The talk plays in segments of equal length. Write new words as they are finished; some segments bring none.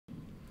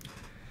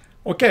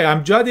Okay,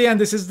 I'm Jadi, and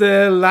this is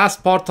the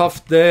last part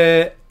of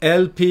the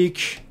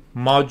LPIC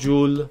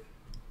module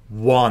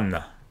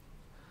 1.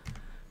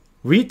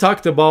 We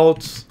talked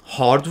about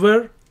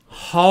hardware,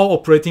 how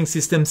operating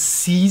system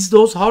sees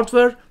those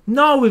hardware.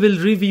 Now we will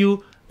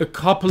review a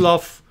couple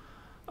of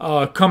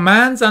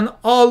commands and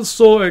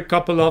also a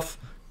couple of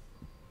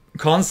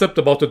concepts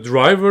about the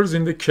drivers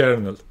in the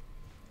kernel.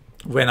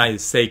 When I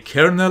say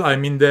kernel, I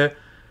mean the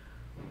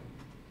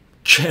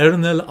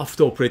kernel of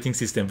the operating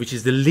system, which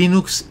is the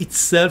Linux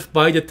itself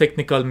by the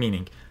technical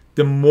meaning,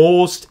 the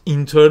most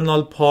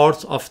internal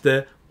part of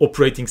the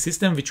operating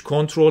system which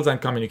controls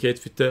and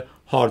communicates with the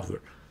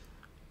hardware.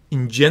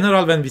 In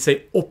general, when we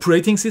say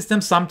operating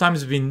system,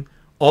 sometimes we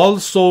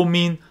also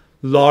mean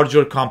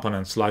larger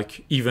components,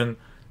 like even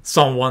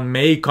someone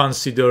may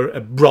consider a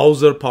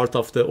browser part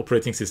of the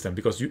operating system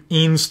because you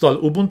install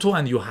Ubuntu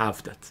and you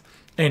have that.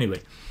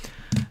 Anyway,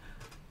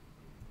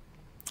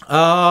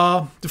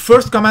 the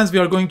first commands we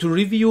are going to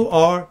review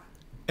are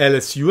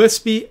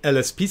ls-usb,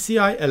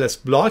 ls-PCI,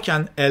 ls-block,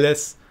 and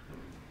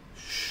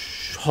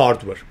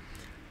ls-hardware.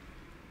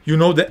 You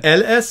know the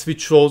ls,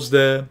 which shows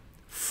the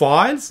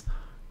files.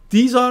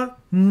 These are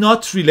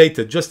not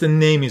related, just the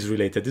name is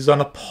related. These are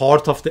not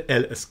part of the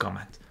ls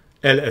command.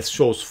 ls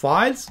shows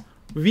files.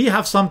 We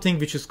have something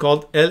which is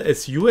called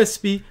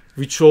ls-usb,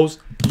 which shows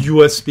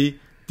USB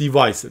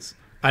devices.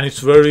 And it's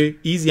very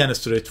easy and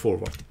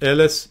straightforward.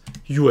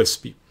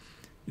 ls-usb.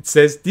 It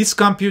says this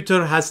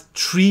computer has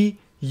 3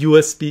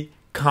 USB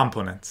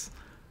components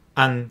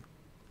and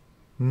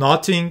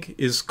nothing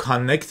is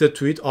connected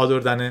to it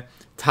other than a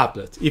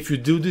tablet. If you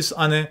do this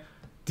on a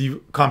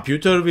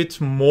computer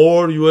with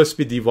more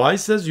USB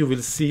devices, you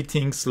will see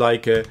things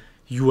like a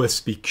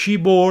USB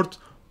keyboard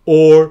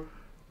or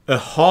a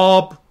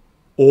hub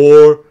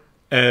or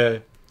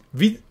a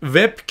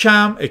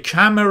webcam, a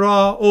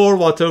camera, or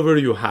whatever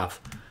you have.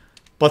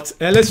 But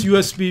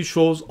ls-usb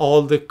shows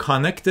all the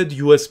connected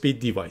USB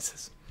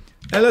devices.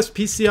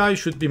 ls-PCI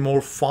should be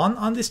more fun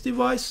on this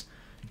device.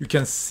 You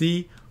can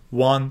see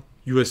one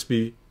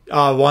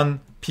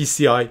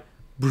PCI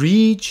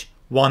bridge,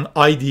 one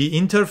IDE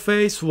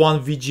interface,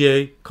 one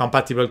VGA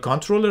compatible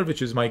controller,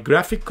 which is my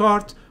graphic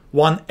card,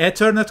 one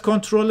Ethernet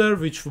controller,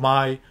 which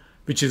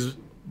is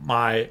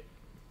my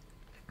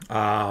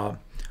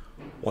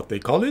what they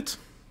call it,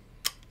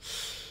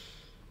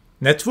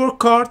 network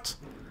card.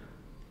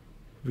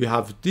 We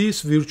have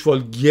this virtual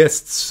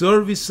guest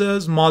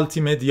services,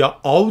 multimedia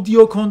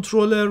audio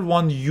controller,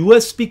 one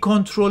USB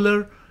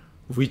controller,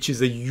 which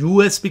is a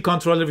USB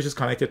controller which is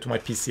connected to my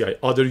PCI.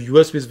 Other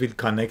USBs will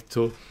connect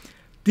to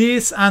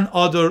this and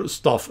other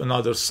stuff.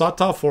 Another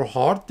SATA for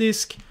hard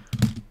disk.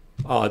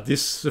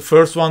 The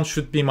first one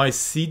should be my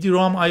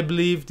CD-ROM, I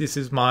believe. This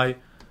is my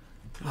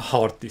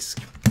hard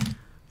disk.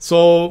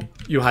 So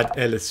you had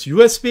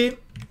ls-usb.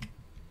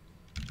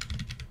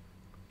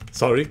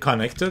 Sorry,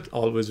 connected,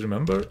 always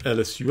remember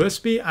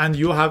ls-usb, and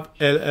you have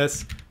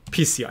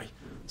ls-PCI.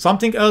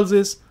 Something else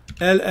is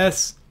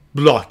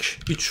ls-block.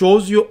 It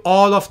shows you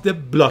all of the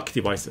block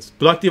devices.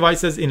 Block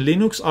devices in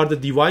Linux are the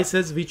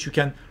devices which you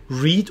can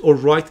read or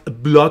write a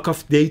block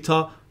of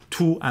data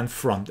to and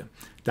from them.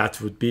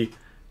 That would be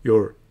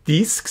your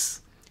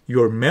disks,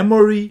 your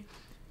memory,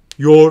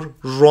 your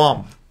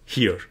ROM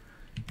here.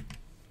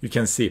 You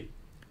can see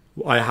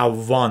I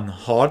have one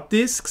hard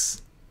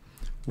disk,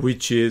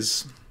 which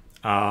is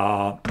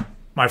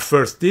my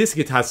first disk.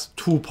 It has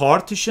 2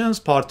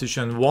 partitions,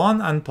 partition 1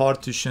 and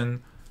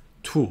partition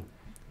 2.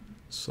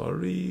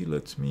 Sorry,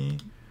 let me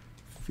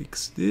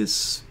fix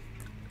this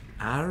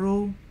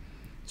arrow.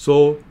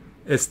 So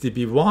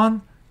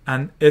SDB1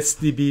 and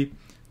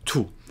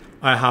SDB2.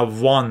 I have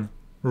one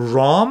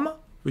ROM,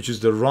 which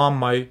is the ROM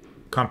my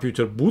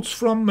computer boots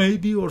from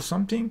maybe or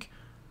something,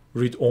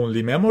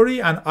 read-only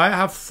memory, and I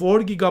have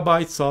 4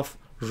 gigabytes of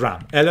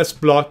RAM.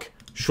 ls-block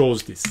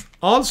shows this.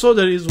 Also,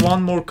 there is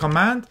one more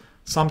command.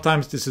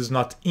 Sometimes this is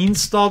not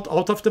installed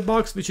out of the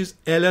box, which is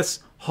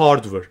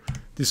ls-hardware.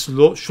 This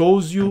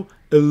shows you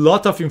a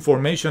lot of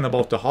information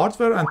about the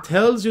hardware and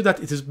tells you that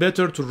it is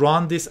better to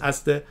run this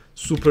as the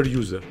super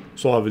user.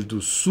 So I will do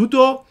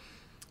sudo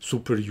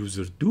super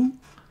user do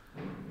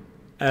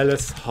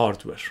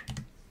ls-hardware.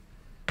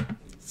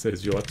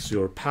 Says what's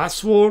your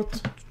password.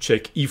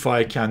 Check if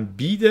I can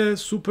be the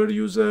super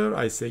user.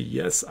 I say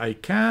yes, I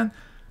can.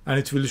 And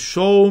it will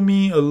show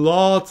me a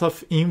lot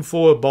of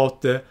info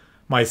about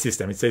my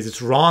system. It says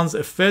it runs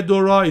a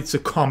Fedora. It's a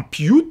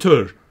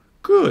computer.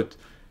 Good.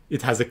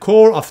 It has a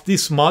core of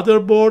this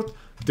motherboard.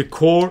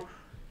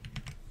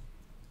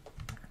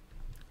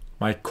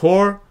 My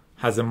core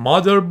has a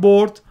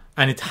motherboard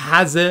and it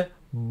has a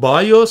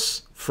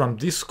BIOS from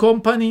this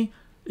company.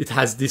 It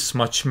has this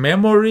much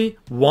memory,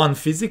 one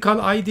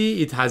physical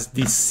ID. It has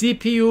this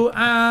CPU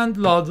and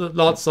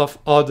lots of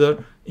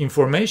other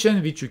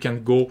information which you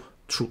can go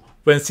through.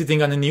 When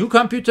sitting on a new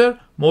computer,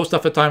 most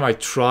of the time I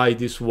try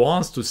this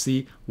once to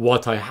see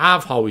what I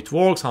have, how it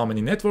works, how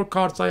many network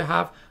cards I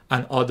have,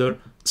 and other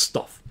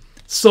stuff.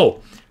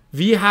 So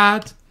we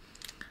had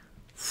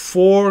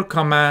 4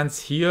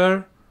 commands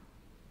here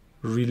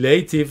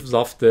relative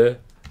of the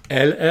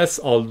LS,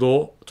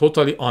 although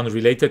totally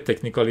unrelated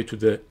technically to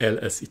the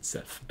LS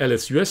itself.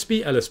 LS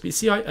USB, LS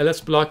PCI, LS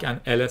block, and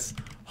LS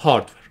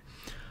hardware.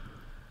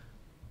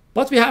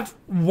 But we have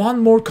one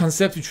more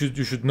concept which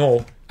you should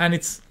know, and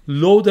it's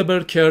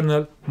loadable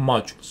kernel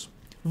modules.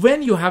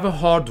 When you have a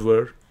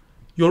hardware,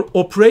 your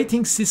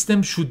operating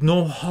system should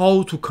know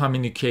how to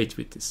communicate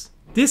with this.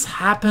 This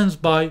happens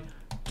by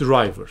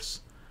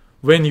drivers.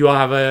 When you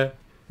have a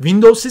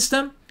Windows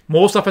system,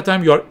 most of the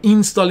time you are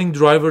installing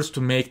drivers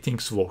to make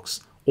things work.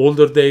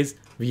 Older days,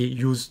 we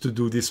used to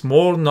do this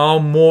more. Now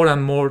more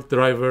and more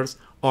drivers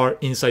are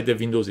inside the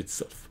Windows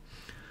itself.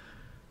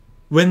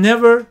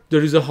 Whenever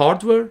there is a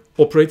hardware,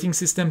 operating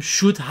system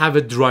should have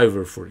a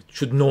driver for it,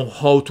 should know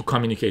how to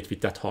communicate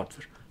with that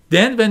hardware.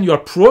 Then when you are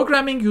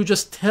programming, you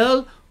just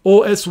tell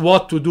OS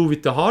what to do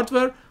with the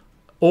hardware.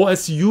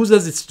 OS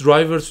uses its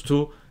drivers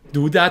to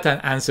do that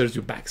and answers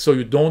you back. So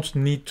you don't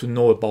need to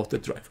know about the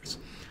drivers.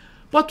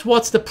 But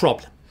what's the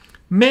problem?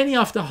 Many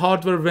of the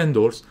hardware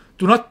vendors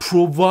do not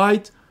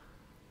provide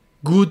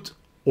good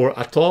or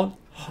at all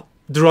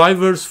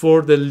drivers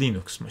for the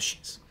Linux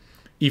machines.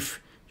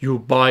 If you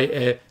buy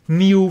a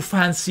new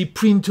fancy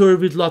printer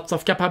with lots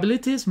of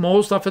capabilities,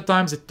 most of the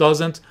times it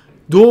doesn't.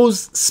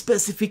 Those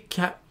specific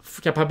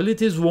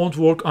capabilities won't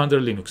work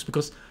under Linux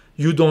because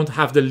you don't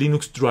have the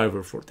Linux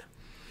driver for them.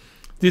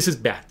 This is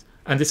bad.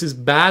 And this is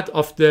bad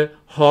of the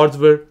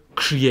hardware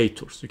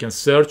creators. You can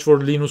search for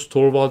Linus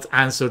Torvalds'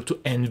 answer to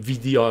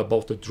NVIDIA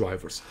about the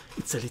drivers.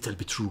 It's a little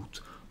bit rude,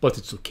 but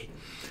it's okay.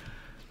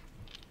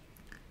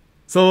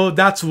 So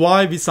that's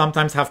why we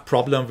sometimes have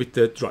problem with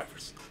the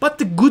drivers. But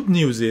the good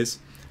news is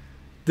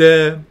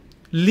the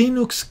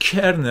Linux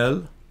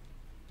kernel,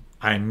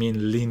 I mean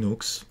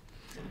Linux,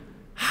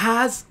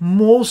 has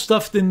most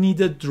of the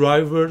needed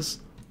drivers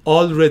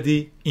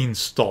already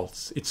installed.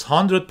 It's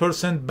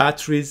 100%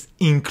 batteries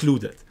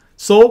included.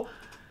 So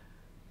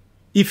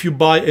if you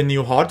buy a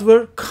new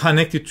hardware,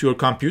 connect it to your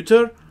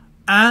computer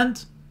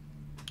and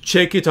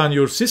check it on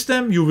your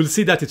system, you will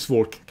see that it's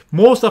working.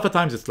 Most of the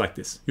times it's like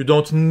this. You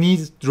don't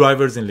need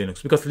drivers in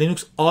Linux because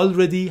Linux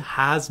already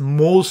has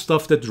most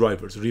of the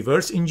drivers,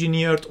 reverse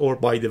engineered or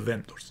by the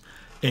vendors.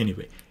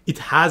 Anyway, it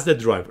has the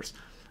drivers.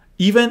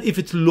 Even if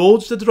it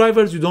loads the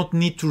drivers, you don't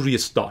need to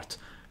restart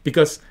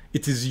because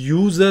it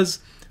uses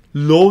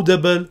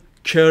loadable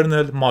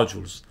kernel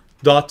modules,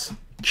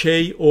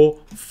 .ko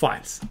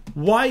files.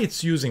 Why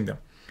it's using them?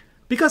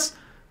 Because,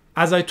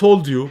 as I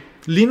told you,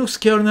 Linux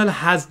kernel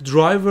has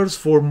drivers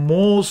for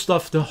most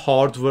of the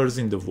hardwares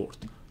in the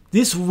world.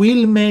 This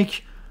will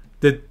make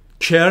the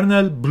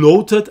kernel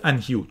bloated and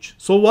huge.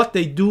 So what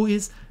they do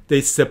is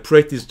they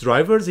separate these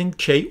drivers in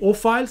KO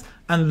files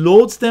and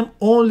loads them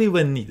only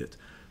when needed.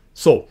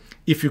 So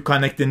if you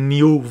connect a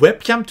new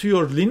webcam to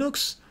your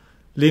Linux,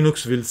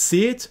 Linux will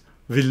see it,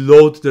 will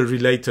load the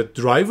related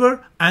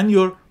driver, and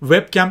your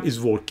webcam is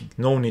working.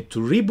 No need to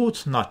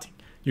reboot, nothing.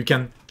 You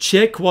can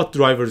check what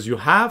drivers you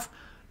have,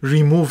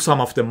 remove some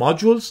of the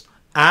modules,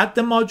 add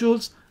the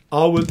modules.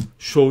 I will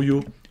show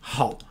you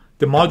how.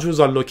 The modules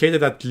are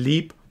located at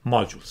lib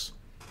modules.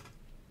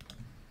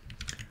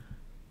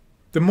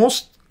 The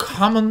most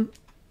common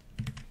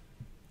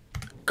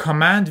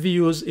command we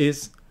use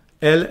is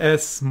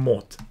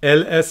lsmod,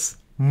 ls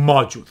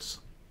modules.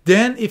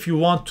 Then if you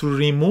want to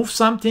remove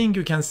something,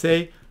 you can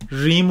say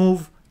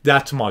remove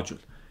that module.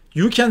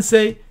 You can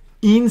say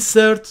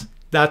insert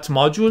that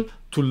module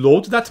to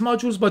load that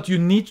modules, but you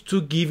need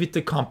to give it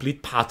the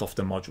complete path of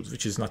the modules,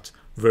 which is not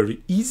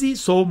very easy.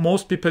 So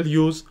most people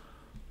use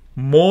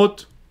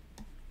mod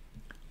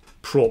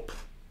prop.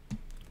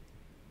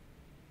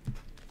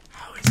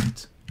 How is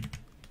it?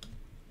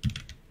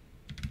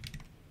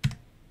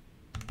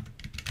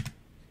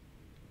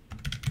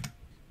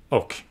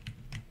 Okay,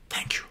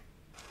 thank you.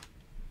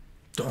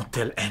 Don't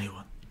tell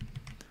anyone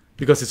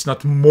because it's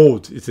not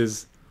mode, it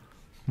is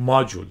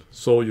module.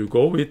 So you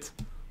go with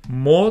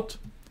mod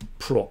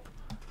prop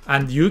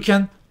and you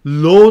can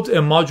load a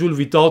module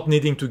without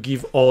needing to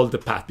give all the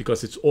path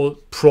because it's all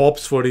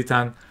props for it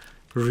and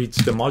reads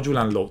the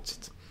module and loads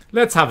it.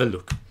 Let's have a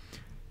look.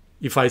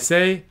 If I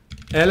say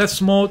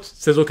ls mode, it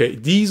says, okay,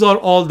 these are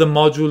all the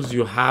modules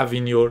you have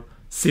in your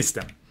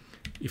system.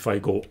 If I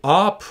go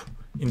up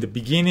in the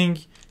beginning,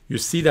 you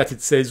see that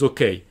it says,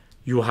 okay,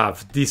 you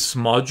have this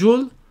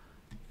module.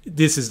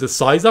 This is the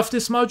size of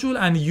this module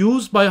and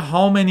used by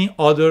how many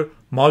other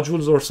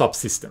modules or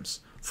subsystems.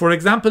 For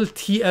example,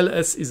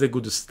 TLS is a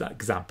good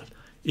example.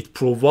 It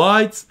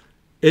provides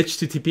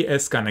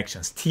HTTPS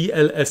connections,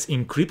 TLS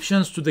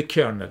encryptions to the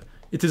kernel.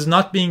 It is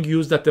not being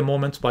used at the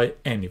moment by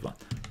anyone.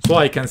 So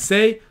I can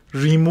say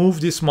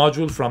remove this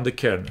module from the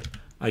kernel.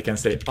 I can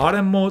say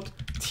rm mode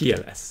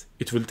TLS.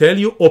 It will tell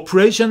you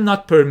operation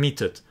not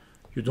permitted.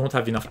 You don't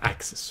have enough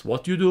access.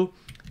 What you do?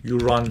 You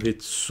run with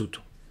sudo.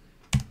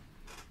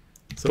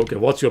 So okay,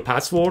 what's your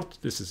password?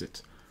 This is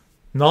it.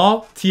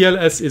 Now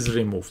TLS is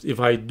removed. If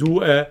I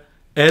do a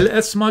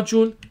ls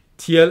module,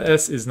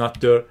 TLS is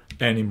not there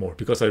anymore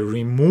because I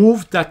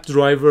removed that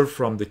driver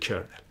from the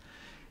kernel.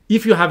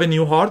 If you have a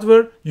new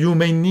hardware, you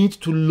may need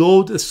to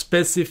load a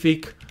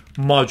specific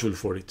module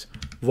for it.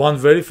 One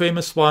very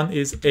famous one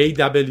is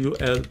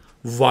AWL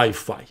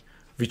Wi-Fi,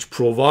 which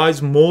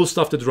provides most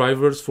of the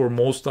drivers for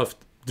most of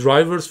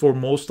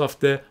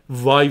the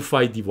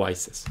Wi-Fi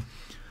devices.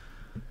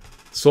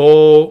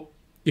 So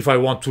if I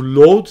want to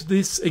load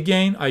this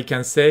again, I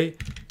can say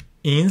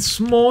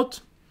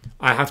insmod.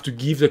 I have to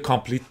give the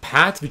complete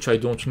path, which I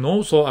don't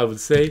know. So I will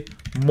say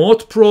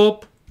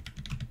modprobe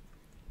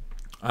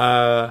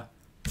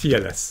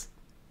TLS.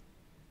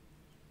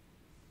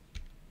 It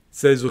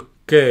says,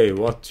 okay,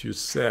 what you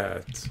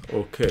said.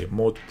 Okay,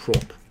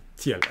 modprobe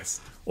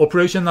TLS.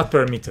 Operation not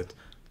permitted.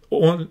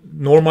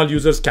 Normal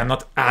users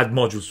cannot add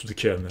modules to the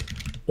kernel.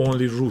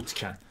 Only root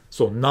can.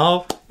 So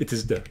now it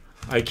is there.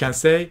 I can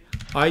say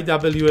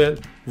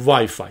IWL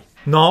Wi-Fi.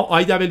 Now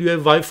IWL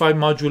Wi-Fi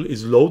module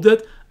is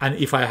loaded, and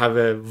if I have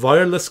a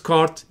wireless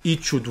card,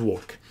 it should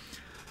work.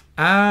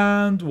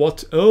 And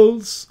what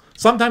else?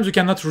 Sometimes you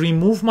cannot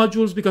remove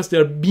modules because they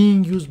are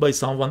being used by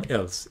someone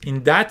else.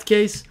 In that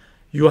case,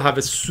 you have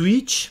a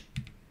switch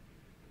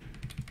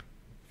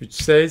which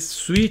says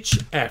switch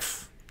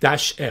F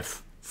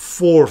 -F,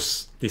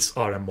 force this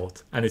RM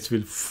mode, and it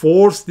will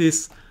force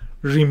this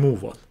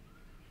removal.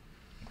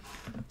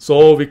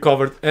 So we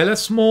covered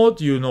LS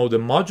mode. You know the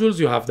modules.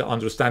 You have the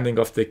understanding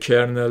of the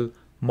kernel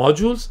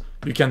modules.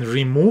 You can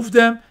remove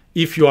them.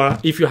 If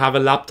you have a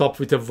laptop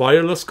with a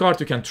wireless card,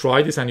 you can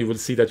try this and you will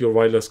see that your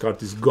wireless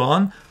card is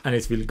gone, and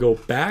it will go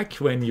back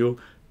when you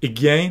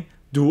again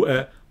do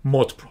a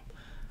mod probe.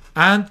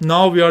 And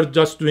now we are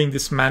just doing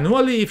this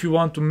manually. If you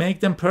want to make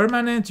them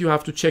permanent, you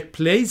have to check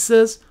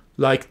places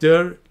like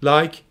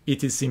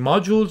etc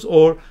modules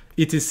or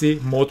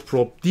etc mod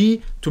probe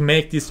D to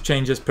make these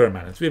changes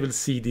permanent. We will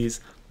see these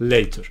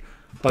later.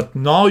 But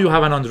now you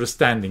have an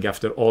understanding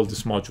after all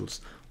these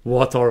modules.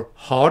 What are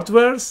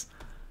hardwares?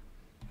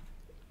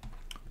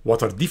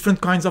 What are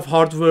different kinds of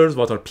hardwares?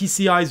 What are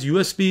PCIs,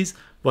 USBs?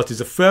 What is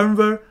a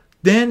firmware?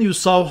 Then you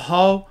saw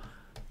how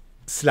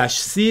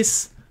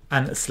 /sys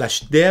and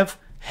 /dev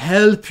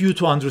help you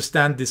to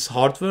understand this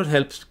hardware,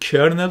 helps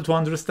kernel to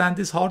understand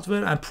this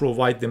hardware and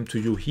provide them to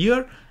you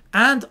here.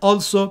 And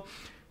also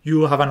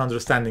you have an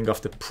understanding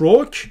of the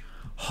proc,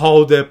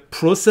 how the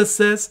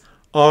processes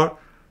are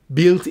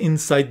built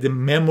inside the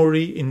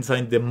memory,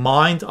 inside the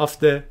mind of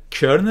the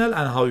kernel,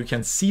 and how you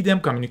can see them,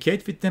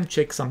 communicate with them,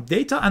 check some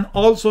data. And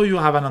also you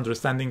have an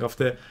understanding of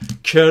the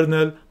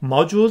kernel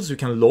modules. You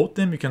can load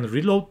them, you can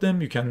reload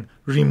them, you can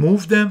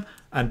remove them,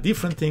 and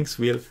different things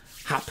will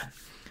happen.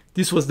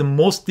 This was the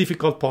most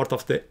difficult part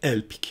of the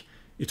LPIC.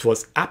 It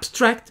was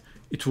abstract,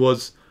 it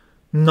was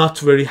not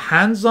very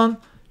hands-on,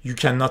 you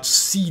cannot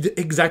see the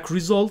exact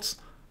results.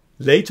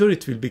 Later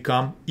it will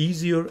become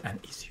easier and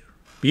easier.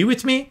 Be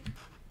with me,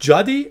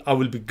 Jadi. I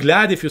will be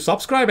glad if you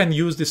subscribe and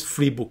use this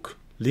free book,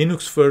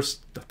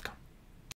 linuxfirst.com.